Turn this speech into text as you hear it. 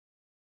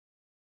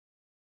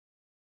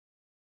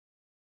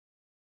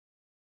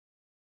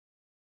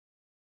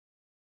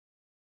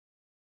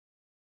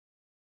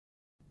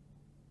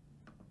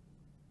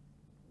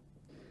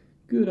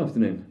Good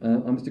afternoon.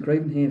 I'm Mr.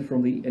 Craven here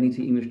from the NET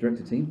English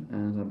Director team,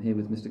 and I'm here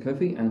with Mr.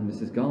 Kofi and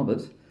Mrs.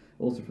 Garbett,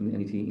 also from the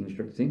NET English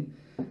Director team.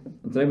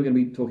 And today we're going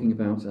to be talking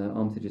about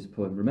Armitage's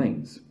poem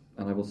Remains.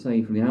 And I will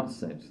say from the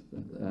outset,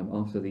 that,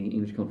 after the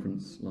English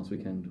conference last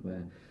weekend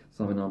where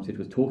Simon Armitage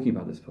was talking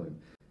about this poem,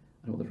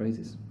 I don't know what the phrase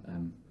is,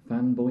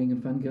 fanboying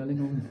and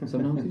fangirling on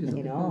Simon Armitage? Is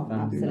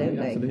Absolutely.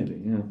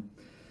 Absolutely, yeah.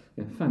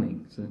 Yeah,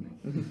 fanning,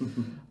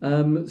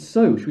 certainly.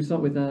 So, should we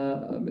start with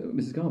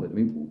Mrs. Garbett? I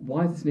mean,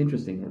 why is this an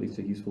interesting, or at least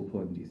a useful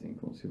poem, do you think?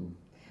 What's your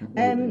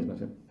opinion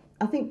about it?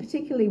 I think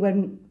particularly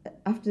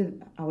after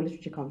our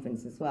literature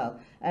conference as well,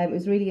 it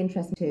was really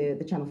interesting to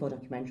the Channel 4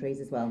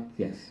 documentaries as well.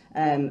 Yes.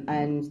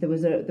 And there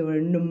were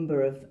a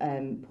number of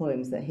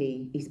poems that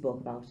he spoke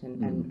about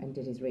and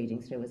did his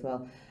readings through as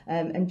well.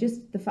 And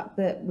just the fact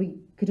that we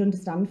could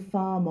understand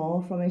far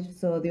more from it.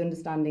 So the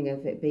understanding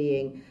of it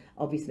being,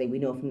 obviously we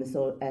know from the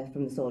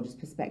soldier's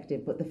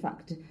perspective, but the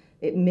fact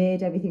it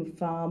made everything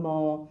far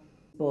more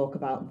spoke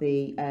about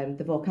the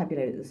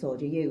vocabulary that the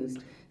soldier used.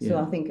 So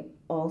Yeah. I think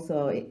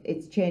also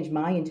it's changed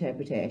my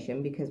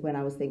interpretation, because when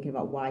I was thinking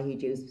about why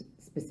he'd used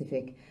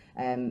specific,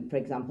 for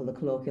example, the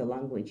colloquial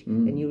language,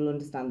 and you will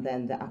understand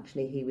then that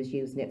actually he was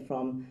using it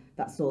from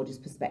that soldier's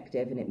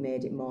perspective, and it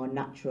made it more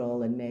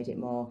natural and made it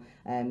more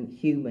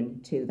human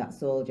to that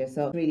soldier.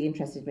 So it really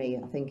interested me.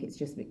 I think it's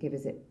just it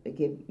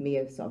give me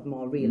a sort of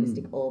more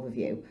realistic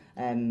overview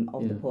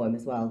of the poem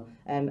as well.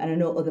 And I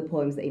know other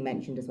poems that he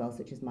mentioned as well,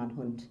 such as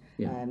Manhunt,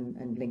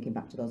 and linking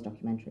back to those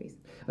documentaries.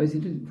 I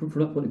mean,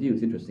 from that point of view,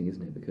 it's interesting,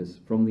 isn't it? Because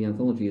from the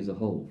anthology as a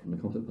whole, from the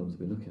conflict poems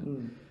we look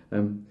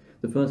at,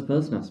 the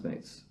first-person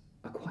aspects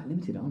are quite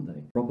limited, aren't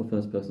they? Proper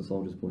first-person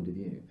soldier's point of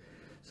view.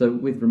 So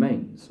with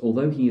Remains,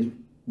 although he is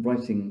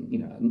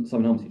writing,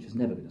 Simon Armitage has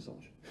never been a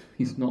soldier.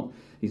 He's not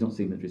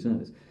seen military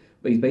service,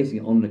 but he's basing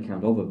it on an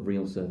account of a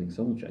real serving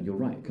soldier. And you're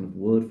right, kind of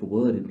word for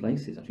word in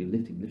places, actually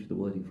lifting literally the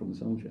wording from the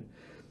soldier.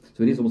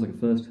 So it is almost like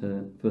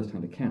a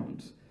first-hand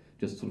account,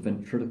 just sort of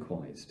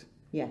ventriloquised.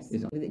 Yes,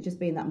 with it just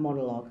being that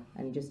monologue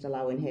and just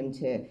allowing him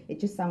to, it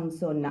just sounds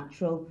so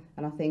natural.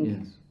 And I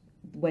think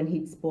when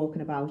he'd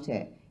spoken about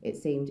it, it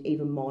seemed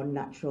even more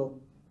natural.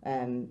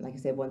 Like I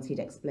said, once he'd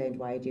explained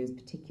why he'd used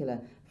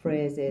particular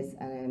phrases,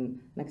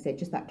 like I said,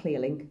 just that clear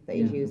link that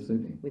he'd used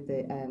with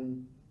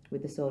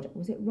the soldier.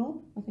 Was it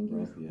Rob? I think it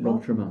was.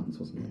 Rob Tremans,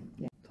 wasn't it?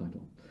 Yeah.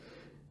 Title.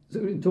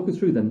 So talk us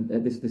through then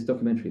this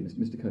documentary,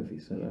 Mr.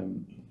 Kofi. So.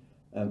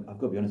 I've got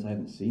to be honest, I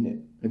haven't seen it.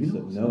 Have you so,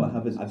 not? No, I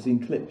haven't. I've seen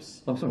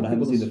clips. Oh, sorry, but I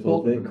haven't seen the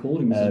full thing.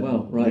 Recordings as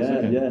well,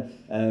 right? Yeah.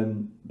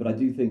 But I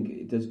do think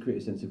it does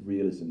create a sense of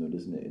realism, though,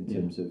 doesn't it? In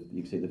terms of,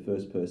 you say, the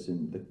first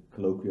person, the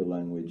colloquial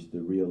language, the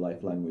real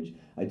life language.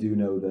 I do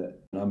know that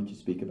when Armitage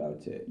speak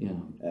about it,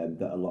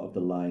 that a lot of the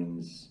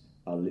lines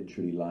are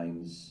literally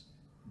lines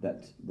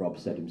that Rob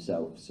said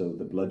himself. So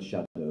the blood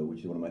shadow, which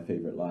is one of my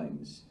favourite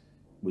lines,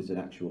 was an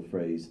actual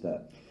phrase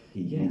that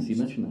he used. Yes, you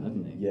mentioned that,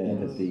 haven't you? Yeah,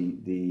 that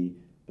the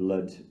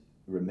blood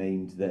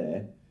remained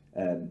there,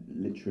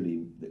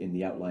 literally in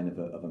the outline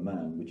of a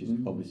man, which is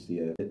obviously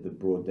the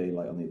broad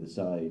daylight on the other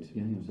side.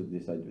 So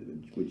this side,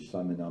 which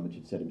Simon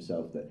Armitage said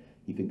himself that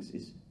he thinks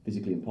is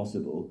physically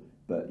impossible,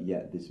 but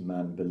yet this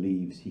man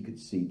believes he could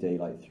see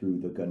daylight through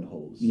the gun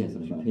holes. Yes,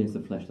 actually pierce the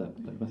flesh. That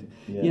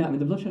I mean,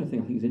 the blood shadow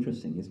thing I think is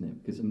interesting, isn't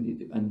it? Because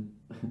and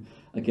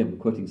again, we're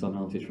quoting Simon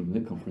Armitage from the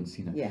conference,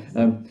 Yes.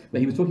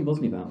 But he was talking,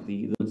 wasn't he, about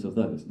the elements of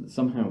those. And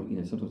somehow,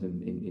 sometimes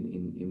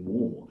in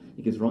war,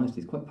 it gives rise to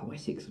these quite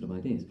poetic sort of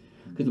ideas.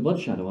 Because the blood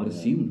shadow, I'd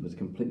assumed was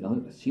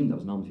I assumed that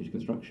was an Armitage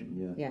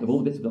construction. Yes. Of all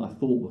the bits of it I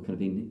thought were kind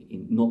of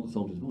in not the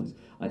soldier's voice,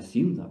 I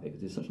assumed that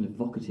because it's such an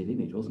evocative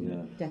image, wasn't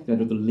it?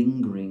 Definitely. The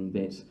lingering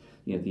bit,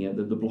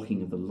 the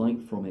blocking of the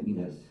light from it.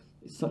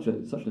 It's such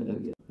a same kind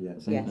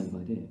of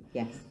idea.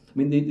 Yes. I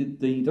mean,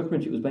 the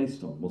documentary it was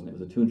based on, wasn't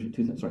it? It was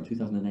a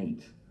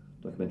 2008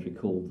 documentary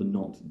called The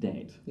Not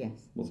Dead. Yes.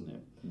 Wasn't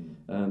it?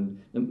 And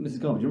Mrs.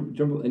 Garvey, do you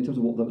remember in terms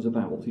of what that was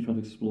about? What was he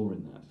trying to explore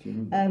in that? Do you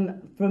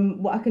remember?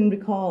 From what I can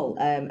recall,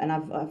 and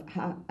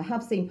I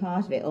have seen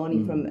part of it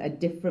only from a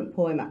different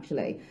poem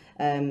actually.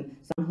 Sam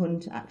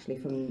Hunt actually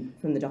from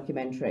the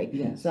documentary.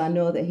 Yes. So I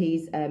know that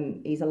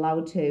he's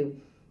allowed to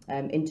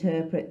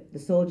interpret the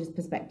soldiers'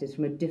 perspectives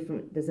from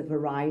there's a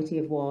variety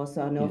of wars.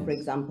 So I know, for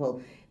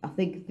example, I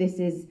think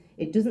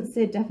it doesn't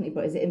say definitely,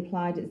 but is it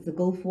implied it's the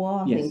Gulf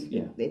War? I think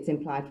it's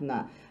implied from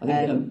that. I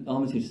think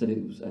Armitage said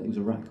it was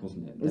Iraq,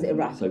 wasn't it? Was it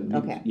Iraq? So,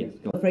 okay. Yes.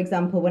 For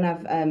example, when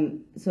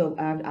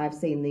I've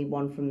seen the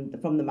one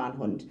from the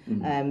Manhunt,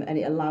 and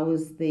it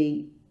allows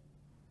the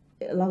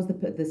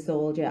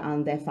soldier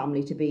and their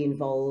family to be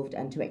involved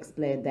and to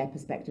explain their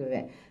perspective of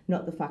it,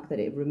 not the fact that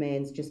it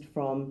remains just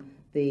from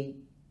the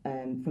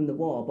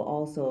war, but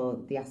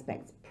also the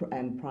aspects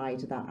prior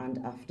to that and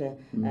after,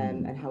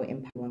 and how it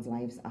impacts one's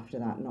lives after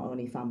that, not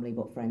only family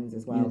but friends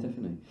as well. Yeah,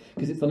 definitely.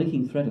 Because it's the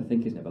linking thread, I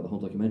think, isn't it, about the whole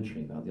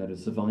documentary, about the idea of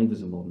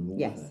survivors of modern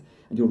warfare. Yes.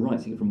 And you're right,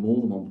 seeing it from more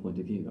than one point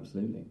of view,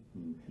 absolutely.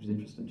 Which is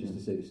interesting. Just to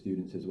say to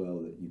students as well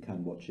that you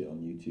can watch it on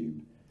YouTube.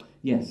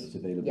 Yes. It's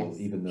available,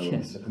 even though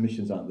the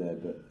permissions aren't there,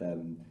 but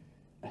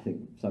I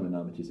think Simon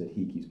Armitage said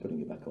he keeps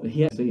putting it back on.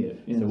 Yeah, see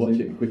it. Yeah, so watch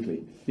it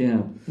quickly.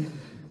 Yeah.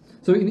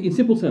 So in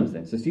simple terms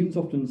then, so students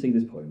often see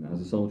this poem as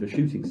a soldier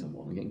shooting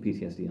someone and getting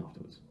PTSD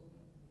afterwards.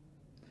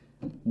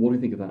 What do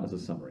you think of that as a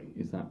summary?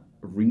 Is that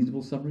a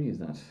reasonable summary? Is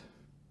that...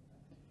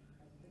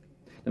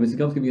 Now, Mr.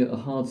 Gubb's giving me a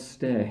hard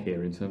stare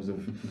here in terms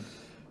of...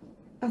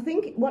 I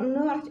think, well,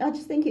 no, I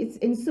just think it's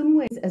in some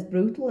ways as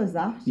brutal as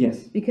that.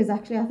 Yes. Because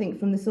actually I think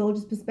from the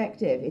soldier's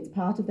perspective, it's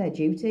part of their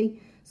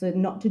duty. So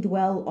not to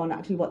dwell on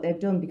actually what they've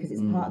done because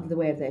it's part of the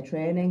way of their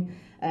training.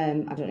 I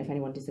don't know if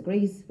anyone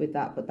disagrees with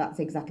that, but that's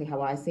exactly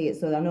how I see it.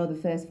 So I know the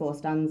first 4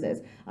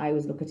 stanzas, I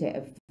always look at it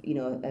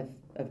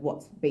of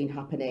what's been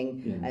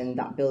happening and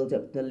that build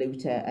up the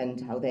looter and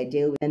how they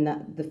deal with it. And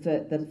that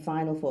the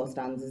final 4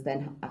 stanzas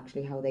then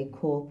actually how they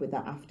cope with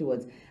that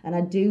afterwards. And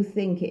I do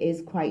think it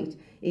is quite,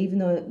 even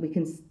though we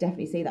can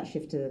definitely see that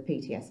shift to the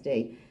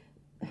PTSD,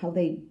 how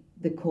the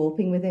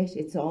coping with it,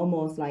 it's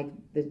almost like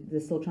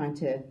they're still trying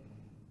to,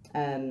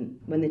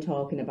 when they're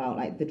talking about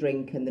like the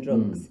drink and the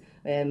drugs,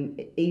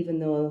 even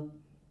though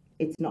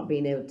it's not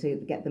being able to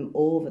get them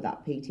over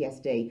that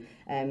PTSD,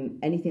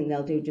 anything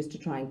they'll do just to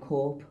try and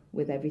cope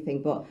with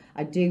everything. But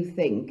I do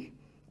think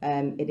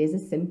it is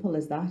as simple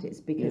as that. It's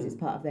because it's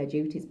part of their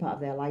duty, it's part of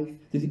their life.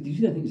 Did you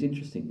see that? I think it's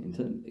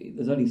interesting.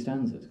 There's early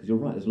stanzas, because you're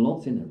right, there's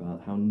lots in there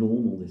about how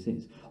normal this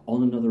is.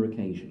 On another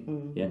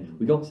occasion,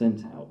 we got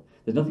sent out.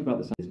 There's nothing about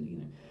this,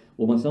 isn't it?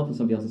 Well, myself and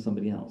somebody else and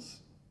somebody else.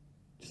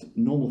 Just a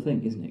normal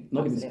thing, isn't it?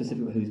 Not even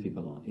specific about who these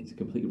people are. It's a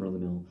completely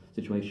run-of-the-mill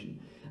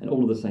situation, and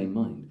all of the same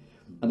mind.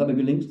 And that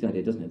maybe links to the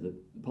idea, doesn't it,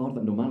 that part of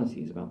that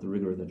normality is about the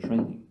rigour of their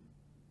training.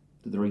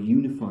 That they're a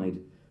unified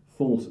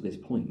force at this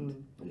point,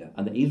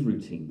 and there is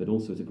routine, but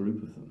also as a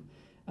group of them.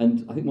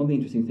 And I think one of the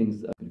interesting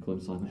things that I'm going to call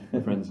him Simon,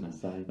 my friends now.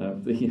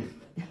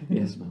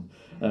 Yes, ma'am.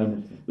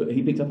 But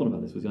he picked up on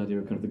about this was the idea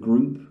of kind of the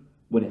group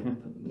when it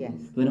happened. Yes.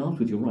 But then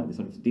afterwards, you're right. They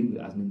sort of deal with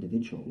it as an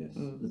individual. Yes.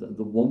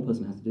 The one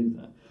person has to do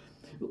that.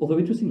 Although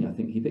interestingly, I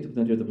think he picked up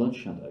the idea of the blood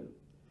shadow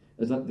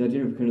as like the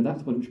idea of kind of that's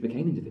the point at which it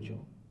became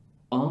individual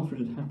after it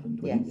had happened.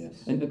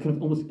 And kind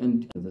of almost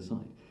on the other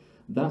side.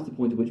 That's the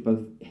point at which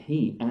both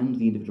he and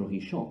the individual he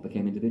shot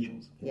became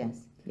individuals.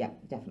 Yes. Yeah.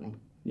 Definitely.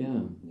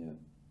 Yeah.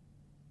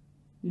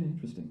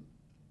 Interesting.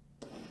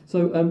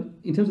 So,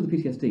 in terms of the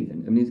PTSD,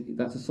 then, I mean,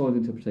 that's a solid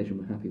interpretation.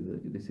 We're happy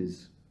that this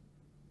is.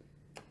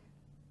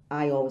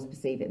 I always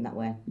perceive it in that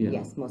way. Yeah.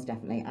 Yes, most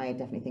definitely. I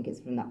definitely think it's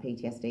from that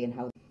PTSD and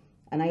how.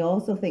 And I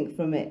also think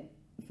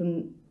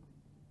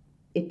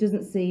it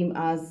doesn't seem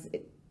as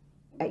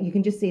you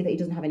can just see that he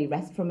doesn't have any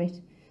rest from it.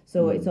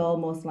 So it's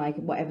almost like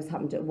whatever's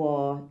happened at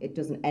war, it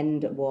doesn't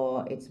end at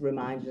war. It's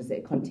reminded us that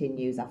it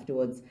continues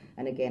afterwards.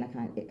 And again,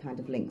 it kind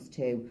of links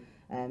to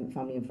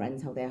family and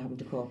friends, how they're having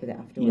to cope with it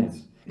afterwards.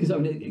 Yes, because I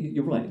mean,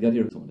 you're right. The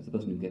idea of someone is the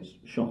person who gets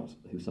shot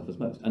who suffers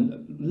most,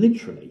 and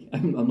literally,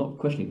 I'm not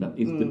questioning that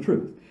is the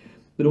truth.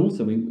 But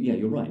also,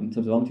 you're right. In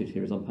terms of Armitage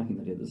here, is unpacking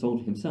the idea that the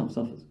soldier himself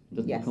suffers.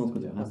 Doesn't yes, the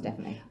consequence of it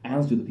definitely.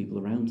 As do the people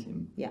around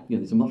him. Yeah.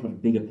 There's a much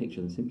bigger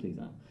picture than simply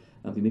that.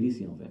 The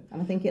immediacy of it. And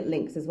I think it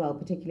links as well,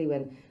 particularly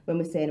when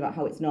we're saying about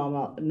how it's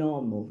normal,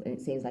 and it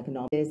seems like a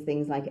normal. There's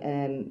things like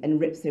and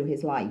rips through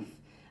his life,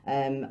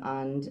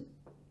 and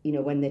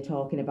when they're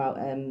talking about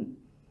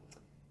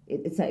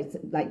it's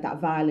like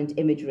that violent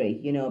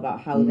imagery, about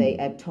how they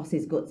toss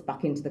his guts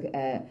back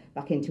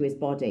into his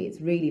body. It's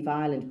really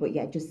violent, but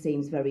it just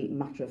seems very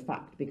matter of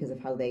fact because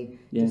of how they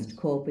just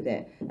cope with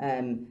it.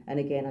 And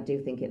again, I do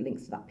think it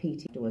links to that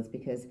PT afterwards,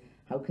 because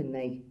how can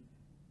they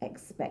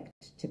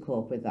expect to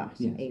cope with that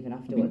even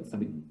afterwards? I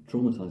mean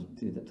traumatised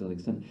to that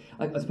extent.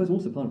 I suppose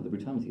also part of the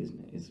brutality, isn't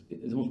it?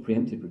 It's almost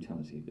preemptive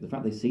brutality. The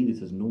fact they see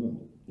this as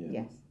normal.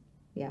 Yes.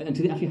 Yeah.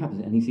 Until it actually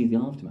happens and he sees the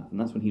aftermath, and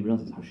that's when he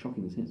realises how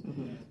shocking this is.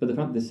 But the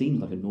fact that this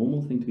seems like a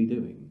normal thing to be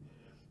doing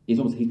is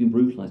almost he's been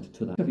brutalised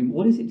to that. I mean,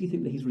 what is it, do you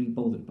think, that he's really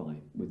bothered by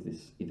with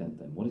this event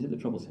then? What is it that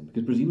troubles him?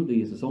 Because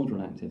presumably as a soldier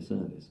in active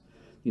service,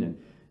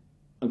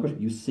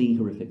 unquestionably you see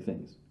horrific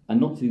things. And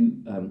not to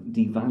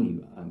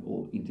devalue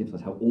or to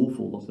emphasise how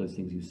awful lots of those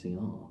things you see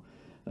are.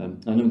 I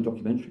know in the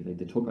documentary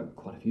they talk about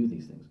quite a few of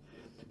these things.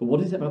 But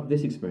what is it about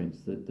this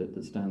experience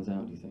that stands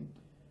out, do you think?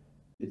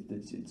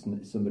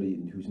 It's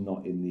somebody who's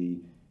not in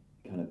the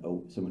kind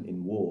of someone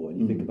in war,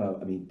 and you think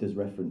about, there's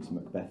reference to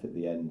Macbeth at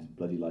the end,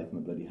 bloody life, my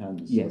bloody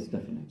hands. Yes,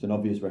 definitely. It's an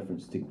obvious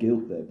reference to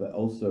guilt there, but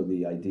also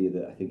the idea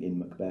that I think in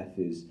Macbeth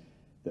is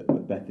that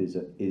Macbeth is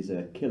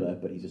a killer,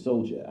 but he's a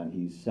soldier, and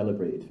he's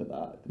celebrated for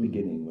that at the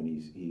beginning when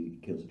he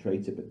kills a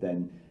traitor. But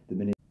then the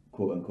minute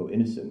quote unquote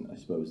innocent, I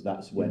suppose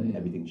that's when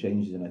everything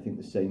changes. And I think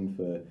the same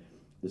for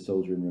the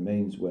soldier in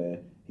Remains, where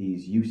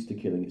he's used to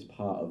killing. It's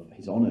part of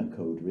his honour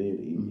code,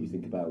 really. You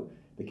think about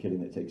the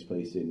killing that takes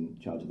place in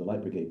Charge of the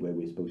Light Brigade, where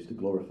we're supposed to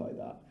glorify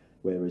that.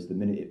 Whereas the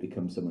minute it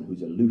becomes someone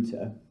who's a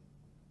looter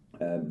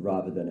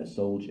rather than a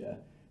soldier,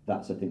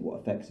 that's, I think, what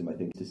affects him. I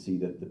think to see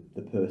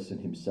the person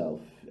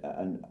himself,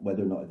 and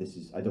whether or not this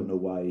is, I don't know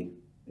why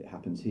it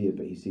happens here,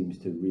 but he seems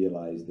to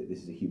realise that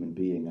this is a human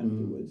being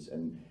afterwards,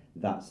 and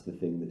that's the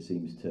thing that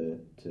seems to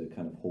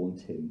kind of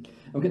haunt him.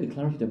 And we get the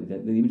clarity, don't we?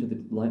 The image of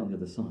the light on the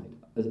other side.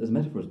 As a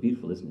metaphor, is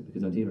beautiful, isn't it?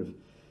 Because the idea of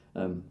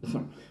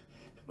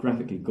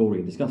graphically gory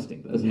and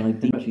disgusting, but as an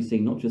idea, actually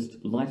seeing not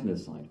just light on the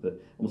other side,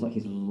 but almost like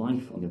his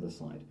life on the other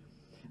side.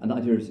 And that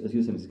idea, as you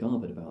were saying, Mrs.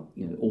 Garbutt, about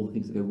all the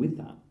things that go with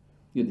that.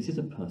 This is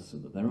a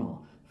person that there are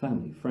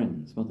family,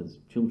 friends, mothers,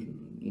 children,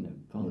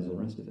 fathers, all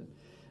the rest of it.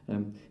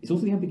 It's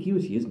also the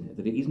ambiguity, isn't it,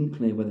 that it isn't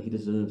clear whether he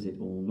deserves it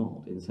or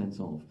not, in the sense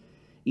of,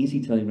 is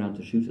he turning around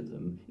to shoot at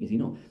them? Is he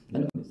not?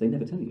 And they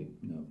never tell you.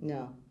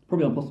 No.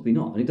 Probably possibly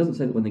not. And it doesn't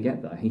say that when they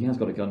get there, he has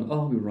got a gun.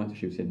 Oh, we were right to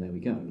shoot him. There we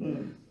go.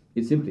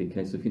 It's simply a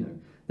case of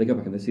they go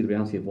back and they see the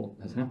reality of what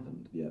has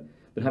happened. Yeah.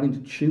 But having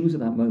to choose at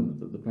that moment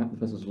that the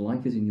person's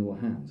life is in your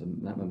hands,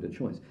 and that moment of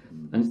choice,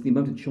 and it's the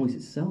moment of choice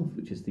itself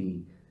which is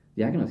the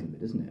agonising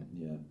bit, isn't it?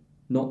 Yeah.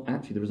 Not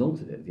actually the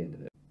result of it at the end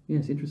of it. Yeah,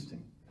 it's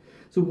interesting.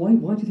 So why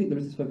do you think there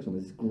is this focus on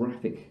this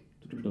graphic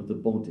description of the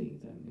body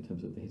then, in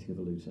terms of the hitting of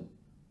the looter?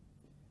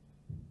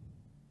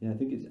 Yeah,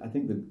 I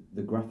think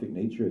the graphic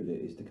nature of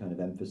it is to kind of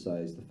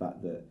emphasise the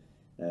fact that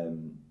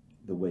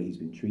the way he's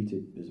been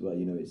treated as well.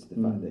 It's the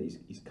fact that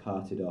he's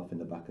carted off in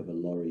the back of a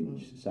lorry,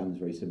 which sounds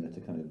very similar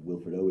to kind of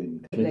Wilfred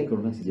Owen.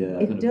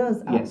 It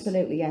does,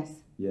 absolutely, yes.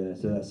 Yeah,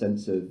 so that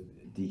sense of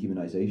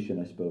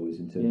dehumanisation, I suppose,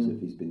 in terms of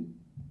he's been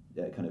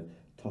kind of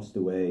tossed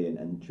away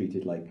and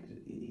treated like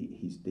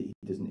he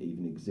doesn't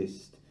even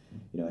exist.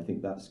 I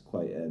think that's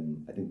quite.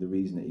 I think the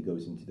reason that he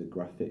goes into the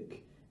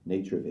graphic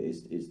nature of it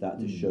is that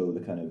to show the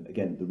kind of,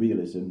 again, the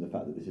realism, the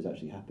fact that this has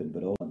actually happened,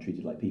 but all aren't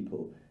treated like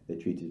people. They're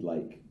treated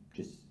like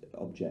just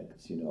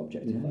objects,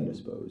 objectified, I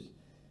suppose.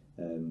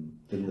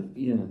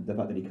 The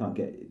fact that he can't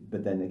get,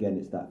 but then again,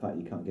 it's that fact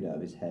he can't get out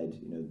of his head.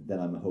 Then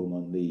I'm home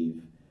on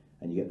leave,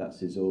 and you get that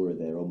caesura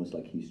there, almost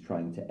like he's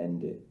trying to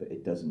end it, but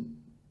it doesn't.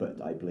 But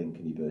I blink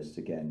and he bursts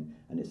again,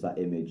 and it's that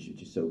image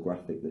which is so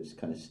graphic that's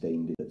kind of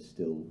stained. That's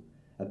still,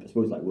 I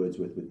suppose, like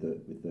Wordsworth with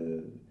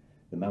the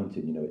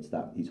mountain. It's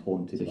that he's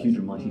haunted. It's a huge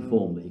and mighty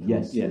form that he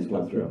can't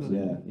go through.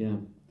 Absolutely. Yeah.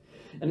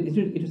 And it's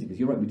interesting because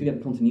you're right. We do get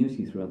the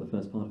continuity throughout the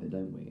first part of it,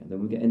 don't we? And then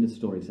we get end of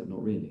story, except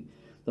not really.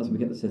 That's when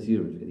we get the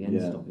caesura, we get the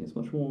end stopping. It's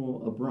much more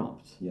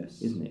abrupt,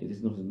 isn't it? It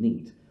is not as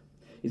neat.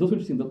 It's also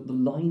interesting that the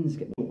lines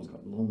get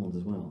quite long ones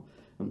as well.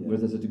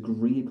 Whereas there's a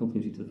degree of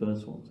continuity to the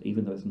first ones,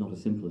 even though it's not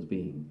as simple as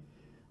being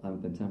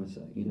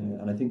pentameter.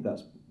 And I think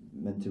that's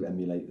meant to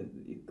emulate the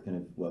kind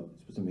of, well,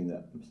 it's something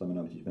that Simon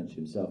Armitage mentioned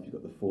himself. You've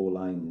got the 4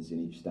 lines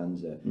in each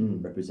stanza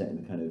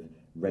representing the kind of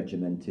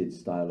regimented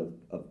style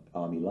of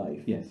army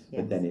life.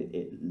 But then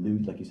it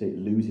loses, like you say, it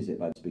loses it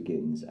by it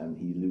begins, and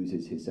he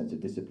loses his sense of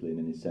discipline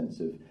and his sense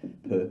of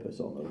purpose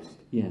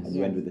almost. And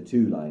you end with the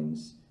 2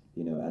 lines,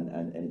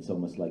 and it's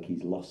almost like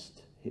he's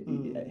lost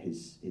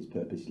his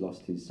purpose, he's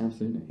lost his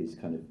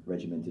kind of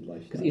regimented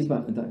lifestyle. Because it's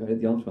about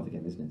the aftermath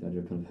again, isn't it? The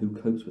idea of kind of who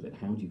copes with it,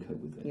 how do you cope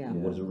with it,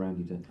 what is around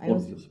you,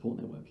 what is your support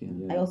network?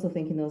 I also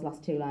think in those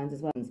last 2 lines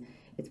as well,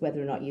 it's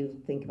whether or not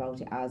you think about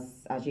it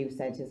as you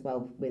said as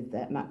well with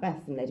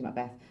Macbeth and Lady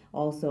Macbeth.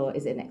 Also,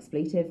 is it an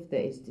expletive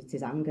that it's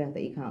his anger that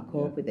he can't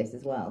cope with this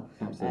as well?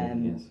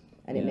 Absolutely, yes.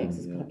 And it makes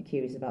us quite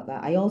curious about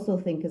that. I also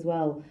think as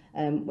well,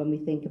 when we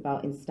think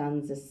about in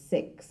stanza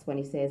 6, when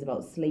he says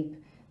about sleep,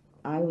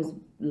 I always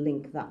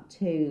link that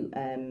to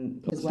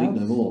as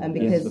well, and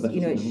because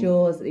it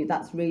shows that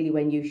that's really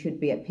when you should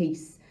be at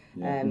peace,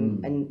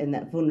 and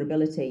that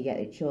vulnerability. Yet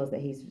it shows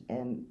that he's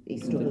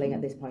struggling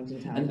at this point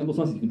in time. And what's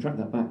nice is you can track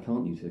that back,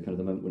 can't you, to kind of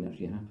the moment when it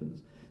actually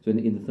happens. So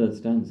in the 3rd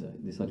stanza,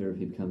 this idea of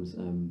he becomes.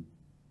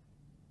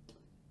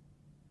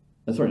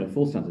 Sorry, the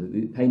 4th stanza,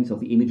 it paints off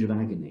the image of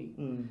agony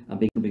and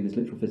being this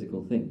literal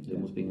physical thing,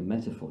 almost being a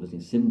metaphor, doesn't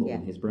it? A symbol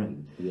in his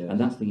brain. And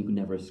that's the thing you can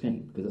never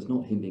escape, because that's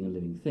not him being a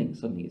living thing.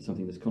 Suddenly it's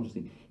something that's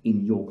consciously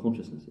in your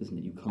consciousness, isn't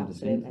it? You can't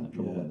escape that,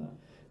 trouble like that.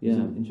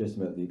 It's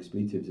interesting about the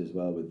expletives as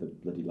well, with the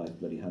bloody life,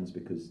 bloody hands,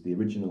 because the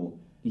original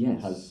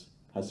has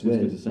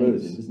swears in,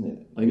 doesn't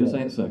it? Are you going to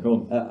say it, sir?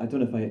 Go on. I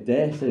don't know if I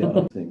dare say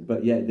it,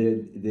 but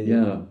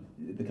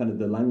the kind of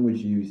the language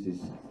used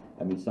is.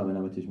 I mean, Simon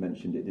Armitage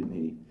mentioned it, didn't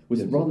he? Well,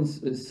 it's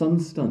rather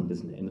sun-stunned,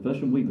 isn't it? In the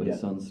version we've got, it's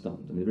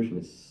sun-stunned, and the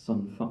original is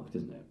sun-fucked,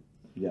 isn't it?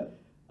 Yeah.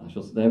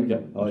 There we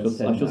go. I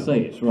shall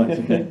say it, right,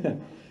 okay.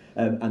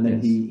 And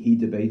then he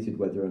debated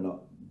whether or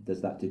not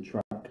does that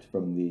detract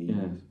from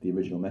the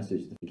original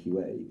message, the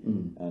QA,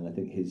 and I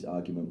think his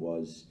argument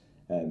was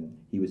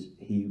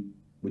he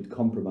would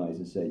compromise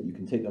and say, you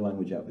can take the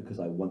language out because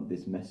I want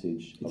this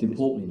message. It's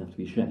important enough to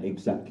be shared.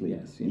 Exactly.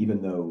 Yes. Even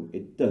though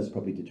it does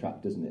probably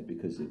detract, doesn't it?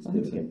 Because it's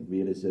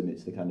realism.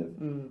 It's the kind of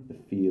the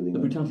feeling, the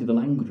brutality of the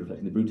language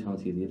reflecting the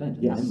brutality of the event.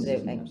 Yes,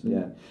 absolutely.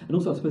 Yeah. And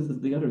also, I suppose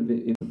the other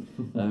bit,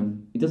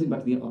 it does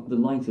impact the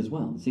light as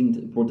well. Seeing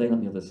broad daylight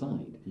on the other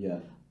side.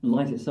 Yeah.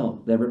 Light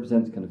itself there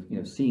represents kind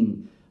of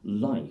seeing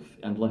life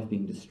and life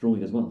being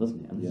destroyed as well,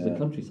 doesn't it? And this is a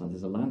countryside,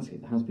 there's a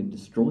landscape that has been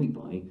destroyed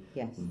by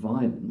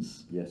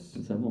violence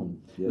and so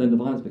on. Then the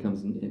violence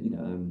becomes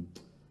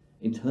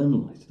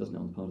internalised, doesn't it,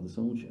 on the part of the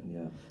soldier?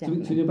 So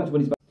we go back to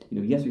when he's back,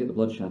 yes, we get the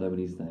blood shadow when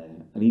he's there,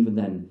 and even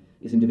then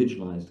it's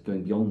individualised,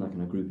 going beyond that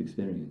kind of group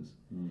experience.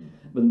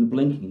 But in the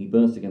blinking, he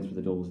bursts again through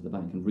the doors of the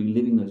bank and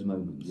reliving those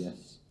moments.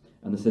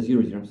 And the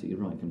caesura, you're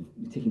absolutely right, kind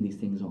of ticking these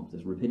things off.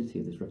 There's rapidity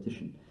of this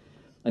repetition.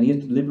 And he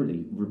is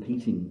deliberately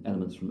repeating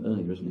elements from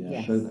earlier, isn't he?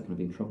 Yes. To show that kind of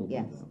being troubled by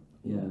Yes. that.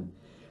 Yeah.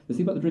 The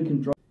thing about the drink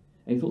and drive,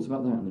 any thoughts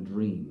about that and the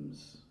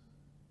dreams?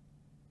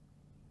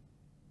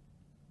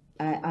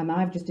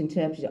 I've just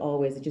interpreted it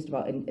always as just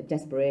about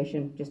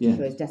desperation, just to Yes.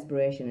 show his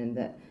desperation, and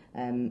that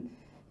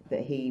that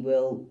he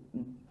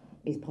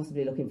is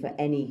possibly looking for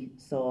any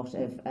sort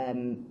of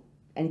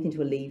anything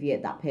to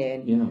alleviate that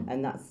pain, Yeah.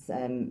 and that's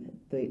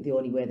the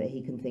only way that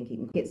he can think he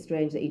can. It's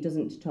strange that he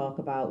doesn't talk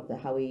about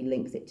how he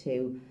links it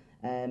to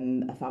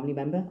a family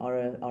member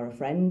or a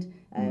friend.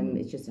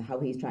 It's just how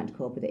he's trying to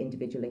cope with it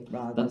individually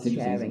rather That's than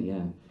interesting, sharing. isn't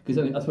it? Yeah.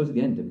 Because I suppose at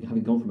the end,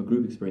 having gone from a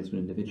group experience to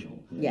an individual,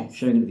 Yes.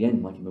 sharing it at the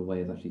end might give him a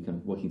way of actually kind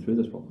of working through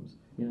those problems.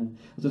 Yeah.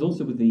 So there's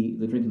also with the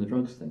drink and the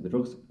drugs thing. The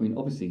drugs, I mean,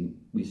 obviously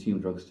we assume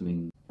drugs to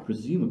mean,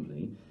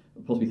 presumably,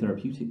 possibly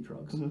therapeutic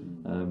drugs.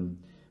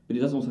 But it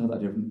does also have that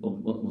idea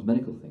of almost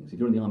medical things. If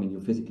you're in the army and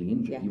you're physically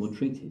injured, Yes. you are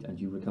treated and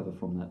you recover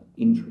from that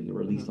injury,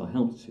 or at least are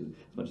helped to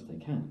as much as they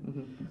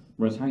can.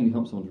 Whereas how you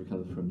help someone to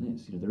recover from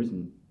this, there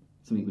isn't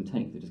something you can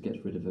take that just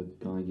gets rid of a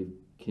guy you've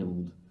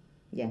killed.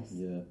 Yes.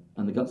 Yeah.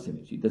 And the guts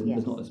image,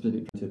 there's not a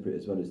specific... Interpret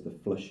as well as the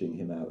flushing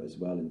him out as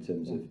well, in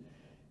terms of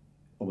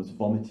almost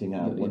vomiting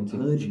out, You're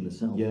purging the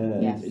self. Yeah,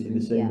 Yes. in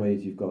the same way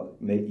as you've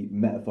got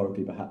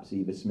metaphorically perhaps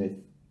Eva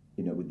Smith,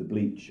 with the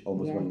bleach,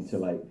 almost wanting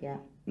to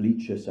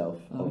bleach herself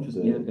of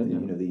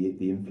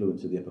the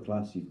influence of the upper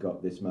class. You've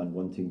got this man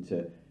wanting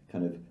to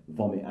kind of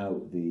vomit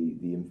out the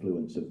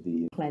influence of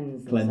the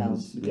Cleanse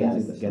cleanse. themselves.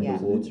 Yes, again,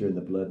 the water and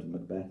the blood of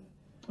Macbeth.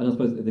 And I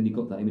suppose then you've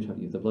got that image,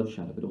 haven't you, of the blood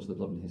shadow, but also the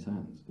blood in his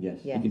hands.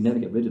 Yes. Yes. You can never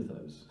get rid of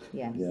those.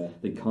 Yes. Yeah.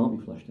 They can't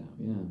be flushed out,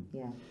 yeah.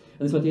 Yeah.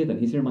 And this idea then,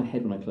 he's here in my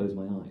head when I close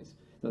my eyes,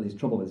 that he's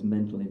troubled by this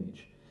mental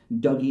image,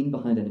 dug in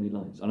behind enemy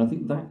lines. And I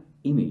think that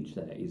image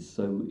there is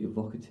so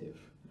evocative.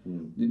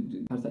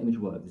 How does that image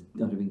work? This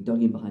idea of being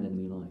dug in behind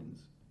enemy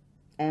lines.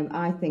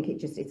 I think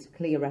it's a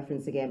clear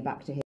reference again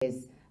back to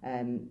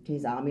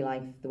his army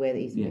life, the way that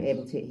he's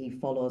able to, he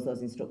follows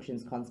those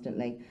instructions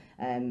constantly,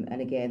 and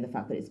again the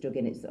fact that it's dug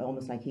in, it's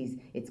almost like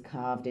it's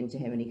carved into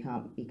him, and he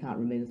can't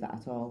remove that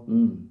at all.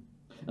 And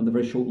the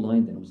very short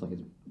line then, almost like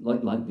it's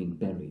like being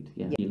buried.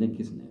 Yeah, your link,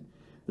 isn't it?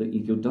 That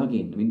if you're dug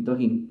in, I mean,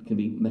 dug in can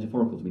be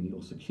metaphorical to mean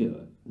you're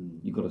secure.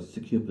 You've got a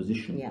secure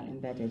position. Yeah,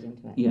 embedded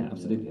into it. Yeah,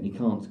 absolutely. And he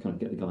can't kind of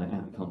get the guy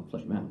out, he can't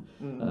flush him out,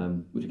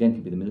 which again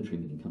could be the military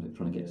meaning, kind of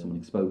trying to get someone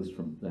exposed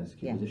from their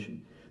secure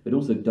position. But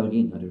also dug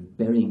in, kind of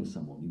burying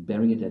someone. You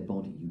bury a dead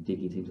body, you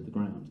dig it into the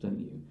ground, don't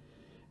you?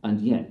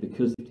 And yet,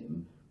 because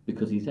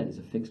he's dead, it's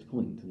a fixed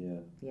point. Yeah.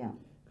 Yeah.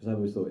 Because I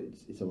always thought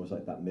it's almost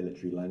like that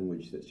military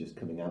language that's just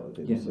coming out of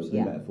him. Yes. So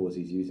the metaphors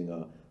he's using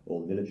are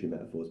all military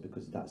metaphors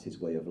because that's his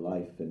way of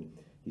life, and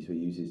he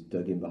uses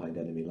dug in behind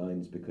enemy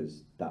lines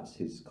because that's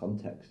his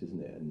context, isn't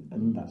it?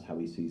 And that's how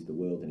he sees the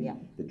world. And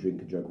the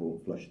drink and drug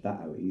won't flush that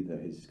out either.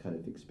 His kind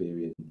of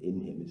experience in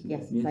him, isn't it?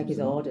 Yes, it's like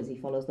his orders. He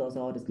follows those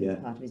orders because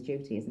it's part of his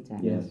duty, isn't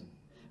it? Yes.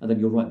 And then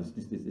you're right,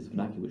 this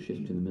vernacular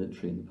shift between the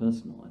military and the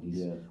personal, and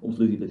he's almost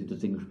losing the ability to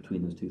distinguish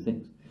between those two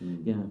things.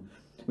 Yeah.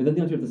 I mean, then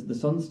the idea of the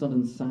sun-stunned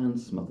and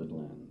sand-smothered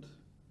land.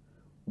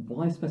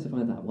 Why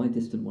specify that? Why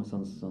distant? Why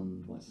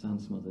sun-stunned? Why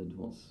sand-smothered?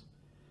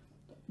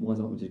 Why is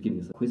Armitage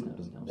giving us a quiz now,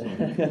 doesn't it?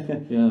 I'm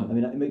sorry. Yeah. I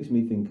mean, it makes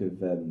me think of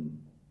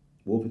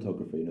war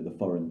photography, the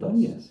foreign dust. Oh,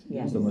 yes.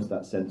 It's almost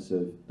that sense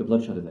of... The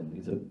blood shadow then.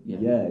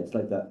 It's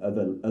like that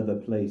other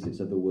place. It's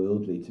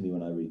otherworldly to me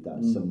when I read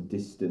that. Some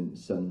distant,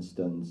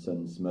 sun-stunned,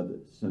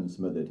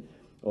 sun-smothered.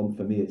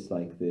 For me, it's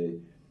like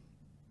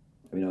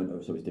I mean, I know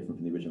it's always different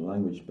from the original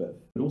language, but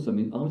also, I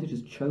mean, Armitage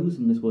has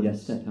chosen this word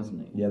instead,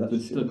 hasn't he? Yeah, that's so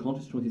it's still a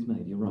conscious choice he's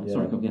made. You're right. Yeah.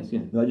 Sorry, yes, yeah.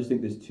 No, I just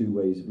think there's two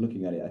ways of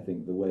looking at it. I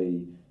think the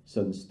way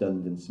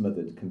sun-stunned and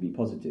smothered can be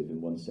positive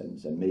in one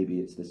sense, and maybe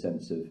it's the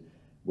sense of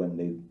when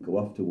they go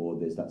off to war,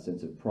 there's that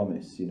sense of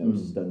promise, stunned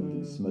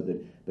and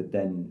smothered. But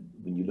then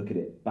when you look at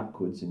it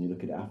backwards and you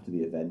look at it after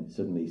the event,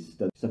 suddenly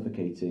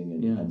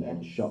suffocating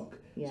and shock.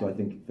 Yeah. So I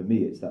think for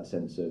me, it's that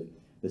sense of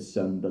the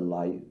sun, the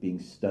light, being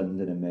stunned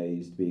and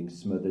amazed, being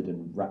smothered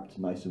and wrapped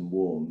nice and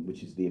warm,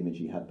 which is the image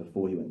he had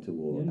before he went to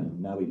war. Yeah.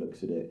 And now he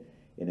looks at it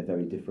in a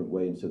very different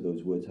way, and so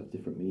those words have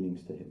different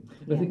meanings to him.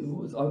 But I think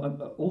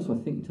also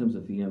in terms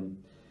of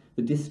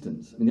the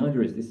distance. I mean, the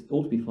idea is this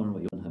ought to be far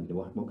away. You're having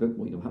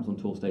what happens on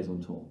tour stays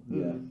on tour.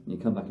 Yeah. And you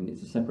come back and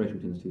it's a separation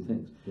between those two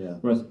things. Yeah.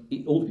 Whereas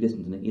it ought to be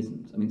distant and it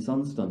isn't. I mean,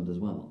 sun-stunned as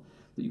well,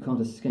 that you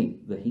can't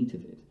escape the heat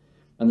of it.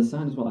 And the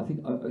sound as well. I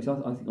think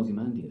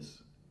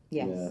Ozymandias.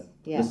 Yes.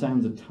 The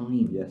sounds of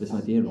time. Yes. This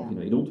idea of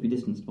it ought to be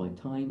distanced by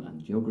time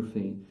and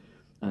geography,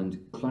 and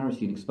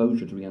clarity and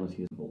exposure to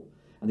reality as well.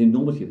 And the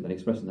enormity of it then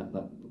expressing that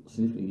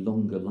significantly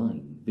longer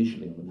line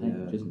visually on the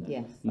page, isn't it?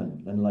 Yes.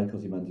 And like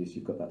Ozymandias,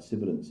 you've got that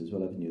sibilance as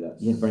well, haven't you?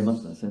 That's very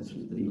much that sense.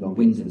 The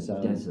wind in the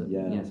desert.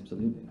 Yes,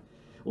 absolutely.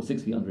 Or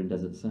 6 feet under in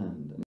desert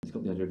sand. And it's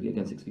got the idea of,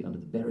 again, 6 feet under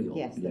the burial.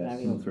 Yes, the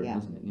burial. Through,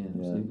 hasn't it? Yeah,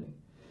 absolutely.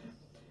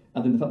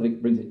 And then the fact that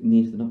it brings it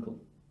near to the knuckle.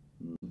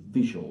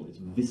 Visual, it's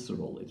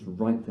visceral, it's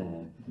right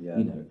there.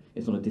 Yeah.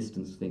 It's not a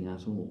distance thing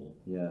at all.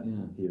 Yeah.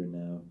 Here and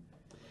now.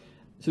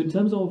 So in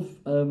terms of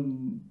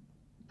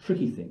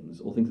tricky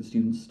things or things that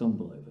students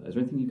stumble over, is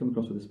there anything you come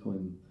across with this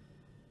poem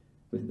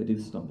they do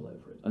stumble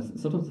over it.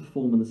 Sometimes the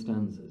form and the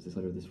stanzas, this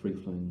idea of this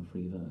free-flowing,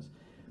 free verse.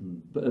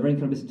 But are there any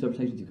kind of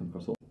misinterpretations you come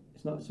across?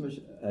 It's not so much,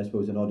 I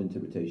suppose, an odd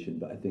interpretation,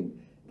 but I think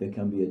there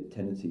can be a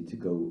tendency to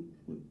go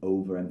with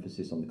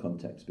over-emphasis on the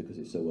context because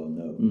it's so well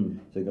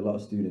known. So a lot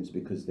of students,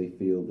 because they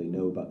feel they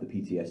know about the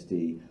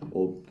PTSD,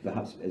 or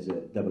perhaps as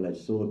a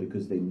double-edged sword,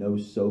 because they know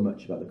so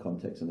much about the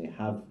context and they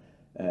have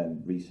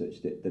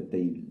researched it, that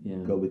they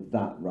go with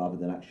that rather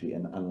than actually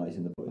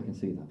analysing the book. I can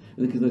see that.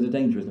 Because there's a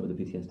danger, isn't it, with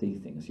the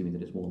PTSD thing, assuming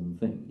that it's one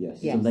thing. Yes.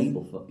 It's a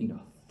label for,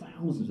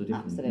 thousands of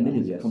different,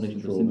 millions of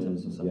combinations of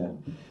symptoms and so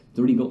on.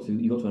 So really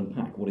you got to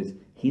unpack what is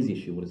his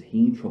issue, what is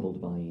he troubled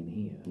by in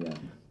here. Yeah.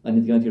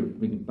 And the idea of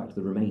bringing it back to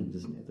the remains,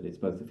 isn't it? That it's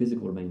both the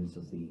physical remains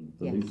of the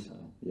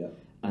looter,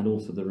 and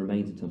also the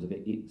remains in terms of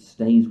it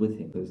stays with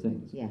him, those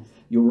things. Yes.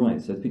 You're right,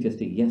 so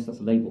PTSD, yes, that's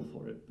a label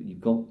for it, but you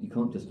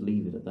can't just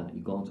leave it at that.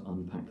 You've got to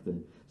unpack the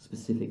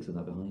specifics of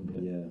that behind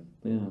it.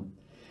 Yeah.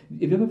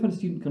 Have you ever found a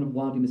student kind of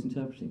wildly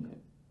misinterpreting it?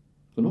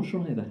 I'm not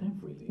sure I ever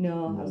have, really.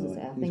 No, I was going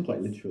to say, I think it's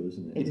quite literal,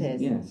 isn't it? It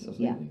is. Yes,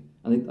 absolutely. Yeah.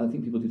 And I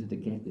think people do tend to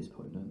get this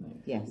poem, don't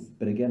they? Yes.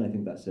 But again, I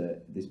think that's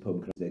this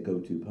poem is their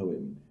go-to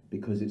poem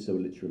because it's so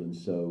literal and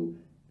so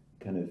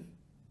kind of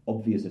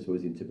obvious, I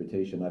suppose, the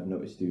interpretation. I've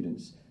noticed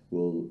students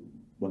will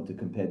want to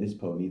compare this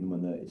poem even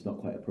when it's not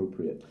quite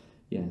appropriate.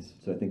 Yes.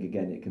 So I think,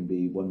 again, it can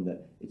be one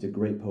that it's a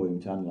great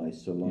poem to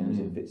analyse so long as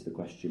it fits the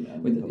question.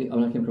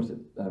 And I came across it,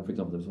 for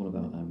example, there was one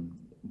about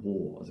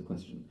war as a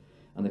question,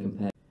 and they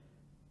compared.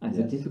 And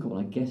it's a difficult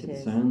one. I get it.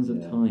 The sands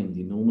of time,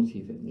 the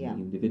enormity of it, the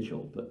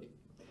individual, but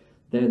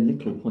they're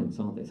little points,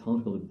 aren't they? It's hard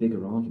to build a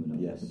bigger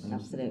argument. Yes,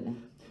 absolutely.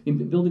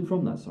 Building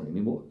from that, sorry.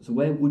 So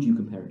where would you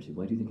compare it to?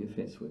 Where do you think it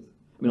fits with?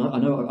 I mean, I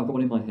know I've got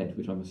one in my head,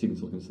 which I'm assuming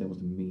someone's going to say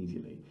almost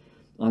immediately.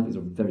 I think it's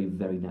a very,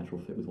 very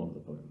natural fit with one of the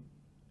poem.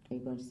 Are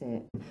you going to say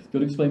it? Do you want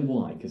to explain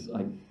why? Because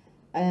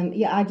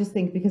I just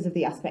think because of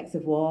the aspects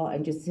of war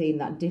and just seeing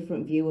that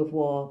different view of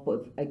war,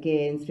 but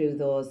again through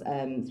those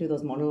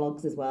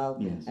monologues as well,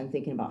 and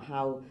thinking about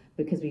how,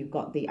 because we've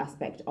got the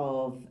aspect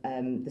of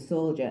the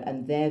soldier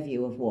and their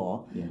view of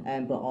war,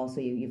 but also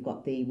you've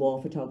got the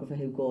war photographer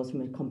who goes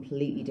from a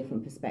completely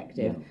different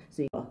perspective,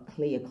 so you've got a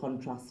clear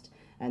contrast.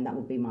 And that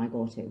would be my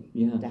go-to.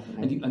 Yeah,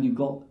 definitely. And you've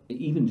got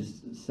even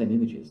just same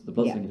images. The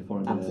blood singing to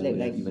foreign.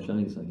 Absolutely. You mentioned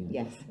earlier, so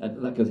yes.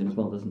 That goes in as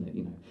well, doesn't it?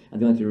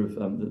 And the idea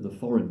of the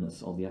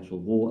foreignness of the actual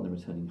war and then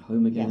returning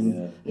home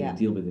again. And you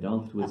deal with it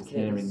afterwards,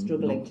 caring,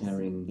 struggling, not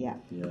caring. Yeah.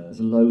 There's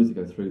loads that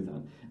go through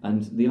that,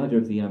 and the idea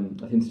of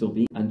of him still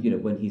being,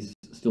 and when he's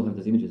still having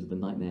those images of the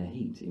nightmare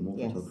heat in war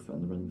photographer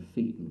and the running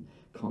feet and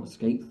can't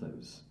escape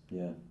those.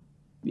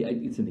 Yeah,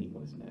 it's a neat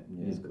one, isn't it?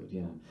 It is good,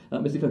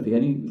 Mr. Kofi,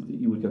 any that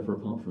you would go for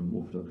apart from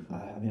war photography?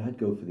 I mean, I'd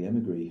go for the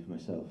emigre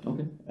myself.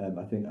 Okay.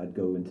 I think I'd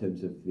go in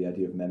terms of the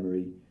idea of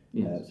memory,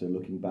 so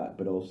looking back,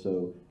 but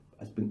also,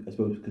 I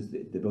suppose, because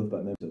they're both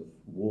about memories of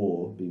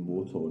war, being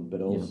war-torn,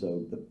 but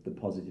also the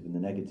positive and the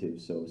negative,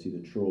 so obviously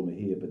the trauma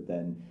here, but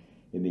then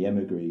in the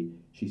emigre,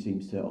 she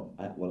seems to,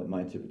 well, in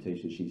my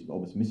interpretation, she's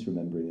almost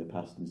misremembering her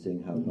past and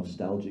seeing how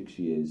nostalgic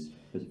she is.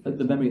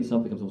 The memory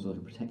itself becomes almost like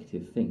a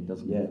protective thing,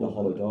 doesn't it? Yeah, the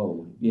hollow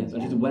doll. Yes,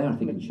 and she's aware, I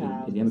think, in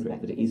the emigre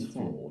that it is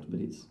flawed, but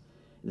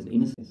there's an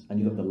innocence. And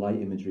you've got the light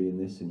imagery in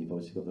this, and you've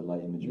obviously got the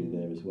light imagery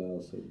there as well.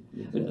 So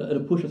at a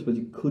push, I suppose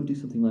you could do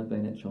something like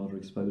Bayonet Charge or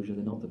Exposure.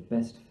 They're not the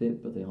best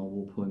fit, but they are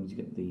war poems. You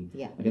get the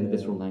the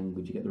visceral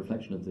language, you get the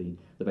reflection of the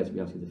basic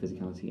reality of the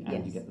physicality,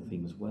 and you get the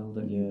theme as well,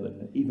 don't you?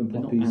 But even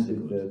Poppies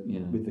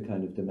with the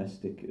kind of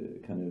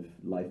domestic kind of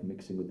life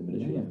mixing with the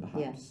military,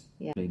 perhaps.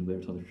 We're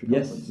at other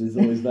yes, there's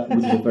always that.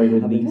 Which is a very,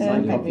 very neat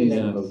side.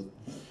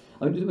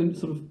 I mean,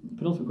 sort of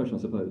penultimate question,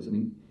 I suppose. I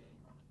mean,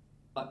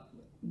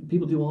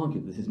 people do argue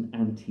that this is an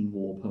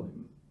anti-war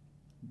poem.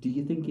 Do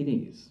you think it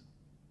is?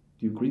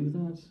 Do you agree with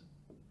that?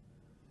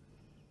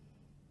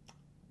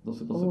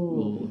 Lots of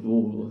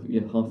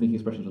half-thinking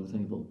expressions on the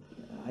table.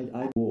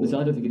 I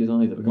don't think it is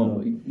either.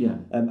 No.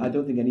 I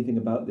don't think anything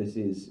about this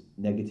is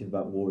negative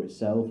about war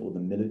itself or the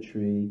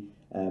military.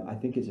 I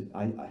think it's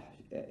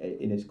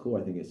in its core,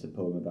 I think it's a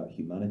poem about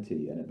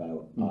humanity and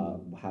about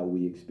how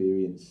we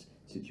experience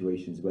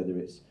situations, whether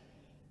it's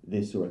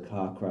this or a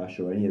car crash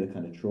or any other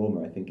kind of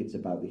trauma. I think it's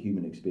about the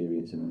human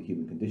experience and the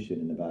human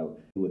condition and about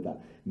with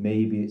that.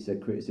 Maybe it's a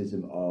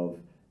criticism of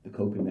the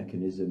coping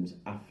mechanisms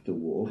after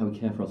war. How we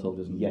care for ourselves,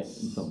 and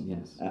so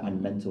on, and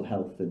mental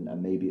health, and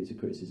maybe it's a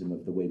criticism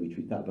of the way we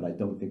treat that, but I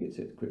don't think it's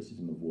a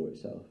criticism of war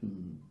itself.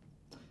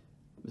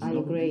 I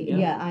agree.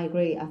 Yeah, I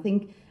agree. I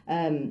think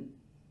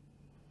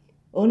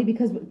only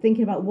because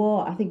thinking about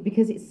war, I think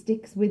because it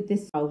sticks with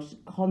this out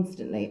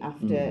constantly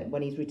after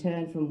when he's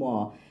returned from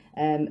war.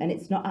 And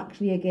it's not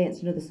actually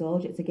against another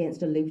soldier, it's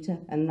against a looter,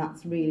 and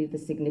that's really the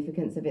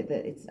significance of it,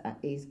 that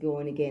he's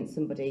going against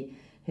somebody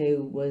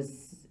who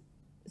was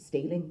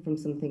stealing from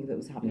something that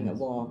was happening at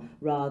war,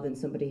 rather than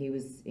somebody he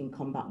was in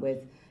combat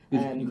with. You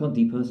can't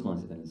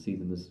depersonalise it then and see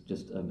them as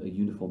just a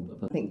uniform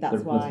person. I think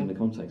that's why, in the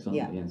context,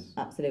 aren't they? Yes,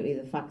 absolutely.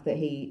 The fact that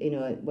he,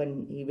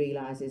 when he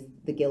realises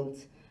the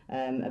guilt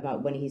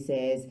about when he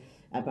says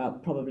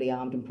about probably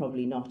armed and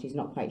probably not, he's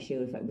not quite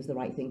sure if it was the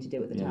right thing to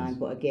do at the time.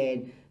 But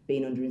again,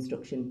 being under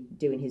instruction,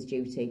 doing his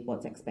duty,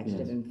 what's expected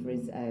of him for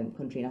his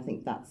country, and I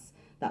think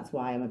that's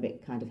why I'm a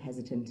bit kind of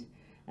hesitant.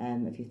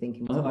 If you're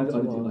thinking, I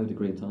would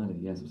agree entirely.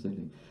 Yes,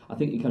 absolutely. I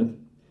think it kind of,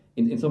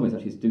 in some ways,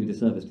 actually, it's doing a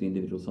disservice to the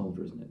individual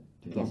soldier, isn't it?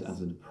 Because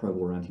as a pro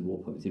or anti-war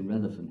poem, it's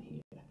irrelevant here.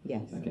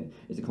 Yes. Okay.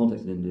 It's a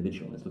context of an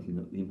individual. It's looking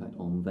at the impact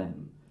on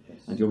them. Yes.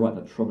 And you're right,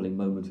 that troubling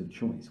moment of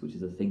choice, which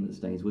is a thing that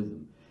stays with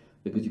them,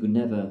 because you can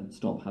never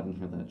stop having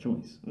had that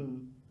choice.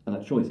 And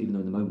that choice, even though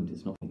in the moment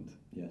it's not.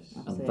 Yes.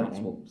 Absolutely. And that's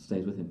what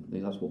stays with him.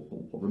 That's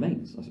what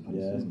remains, I suppose.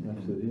 Yeah, isn't it?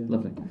 absolutely. Yeah.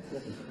 Lovely.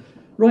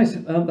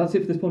 Right, that's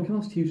it for this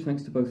podcast. Huge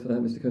thanks to both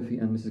Mr. Kofi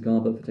and Mrs.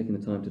 Garber for taking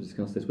the time to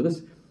discuss this with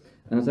us.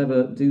 And as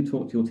ever, do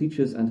talk to your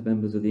teachers and to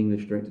members of the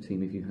English Director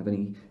team if you have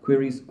any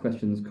queries,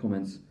 questions,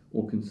 comments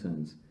or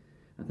concerns.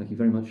 And thank you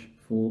very much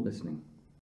for listening.